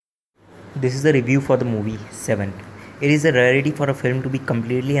This is a review for the movie Seven. It is a rarity for a film to be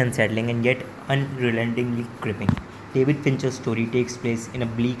completely unsettling and yet unrelentingly gripping. David Fincher's story takes place in a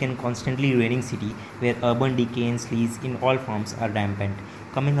bleak and constantly raining city where urban decay and sleaze in all forms are rampant.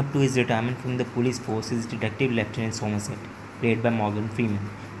 Coming up to his retirement from the police force is Detective Lieutenant Somerset, played by Morgan Freeman,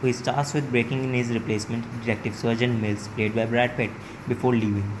 who is tasked with breaking in his replacement, Detective Sergeant Mills, played by Brad Pitt, before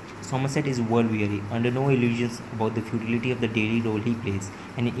leaving. Somerset is world weary, under no illusions about the futility of the daily role he plays,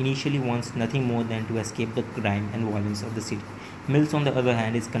 and initially wants nothing more than to escape the crime and violence of the city. Mills, on the other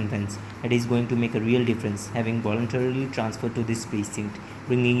hand, is convinced that he is going to make a real difference, having voluntarily transferred to this precinct,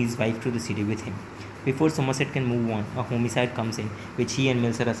 bringing his wife to the city with him. Before Somerset can move on, a homicide comes in, which he and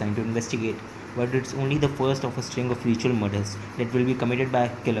Mills are assigned to investigate. But it's only the first of a string of ritual murders that will be committed by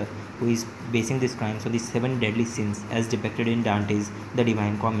a killer who is basing these crimes on the seven deadly sins as depicted in Dante's The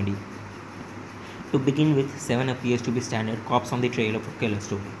Divine Comedy. To begin with, Seven appears to be standard cops on the trail of a killer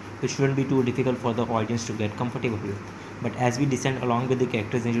story, which shouldn't be too difficult for the audience to get comfortable with. But as we descend along with the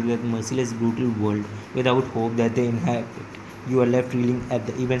characters into that merciless, brutal world without hope that they inhabit, you are left reeling at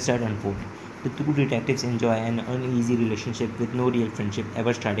the events that unfold. The two detectives enjoy an uneasy relationship with no real friendship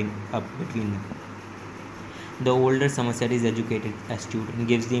ever starting up between them. The older Somerset is educated, astute, and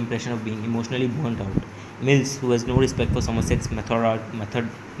gives the impression of being emotionally burnt out. Mills, who has no respect for Somerset's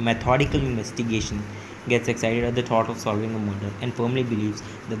methodical investigation, gets excited at the thought of solving a murder and firmly believes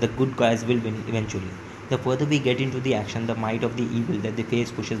that the good guys will win eventually. The further we get into the action, the might of the evil that they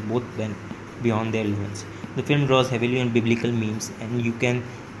face pushes both men beyond their limits. The film draws heavily on biblical memes, and you can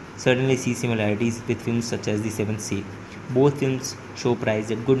certainly see similarities with films such as The Seventh Seal. Both films show price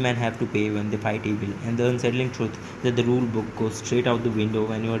that good men have to pay when they fight evil, and the unsettling truth that the rule book goes straight out the window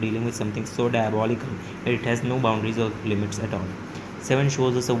when you are dealing with something so diabolical that it has no boundaries or limits at all. Seven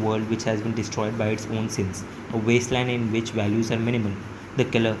shows us a world which has been destroyed by its own sins, a wasteland in which values are minimal. The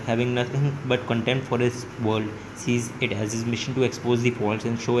killer, having nothing but contempt for his world, sees it as his mission to expose the faults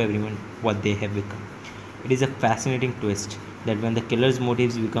and show everyone what they have become. It is a fascinating twist that when the killer's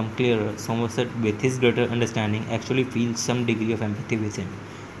motives become clearer, Somerset, with his greater understanding, actually feels some degree of empathy with him.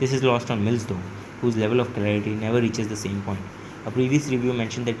 This is lost on Mills, though, whose level of clarity never reaches the same point. A previous review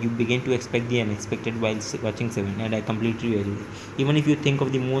mentioned that you begin to expect the unexpected while watching Seven, and I completely agree. Even if you think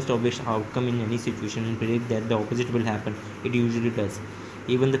of the most obvious outcome in any situation and predict that the opposite will happen, it usually does.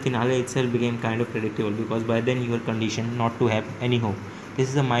 Even the finale itself became kind of predictable because by then you are conditioned not to have any hope. This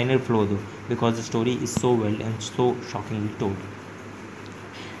is a minor flaw though, because the story is so well and so shockingly told.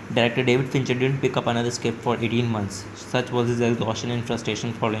 Director David Fincher didn't pick up another script for 18 months. Such was his exhaustion and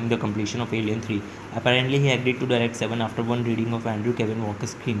frustration following the completion of Alien 3. Apparently, he agreed to direct Seven after one reading of Andrew Kevin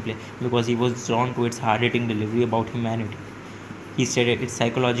Walker's screenplay because he was drawn to its hard-hitting delivery about humanity. He stated it's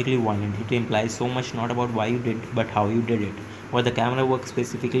psychologically violent. It implies so much not about why you did, but how you did it. While the camera work,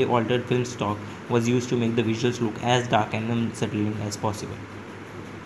 specifically altered film stock, was used to make the visuals look as dark and unsettling as possible.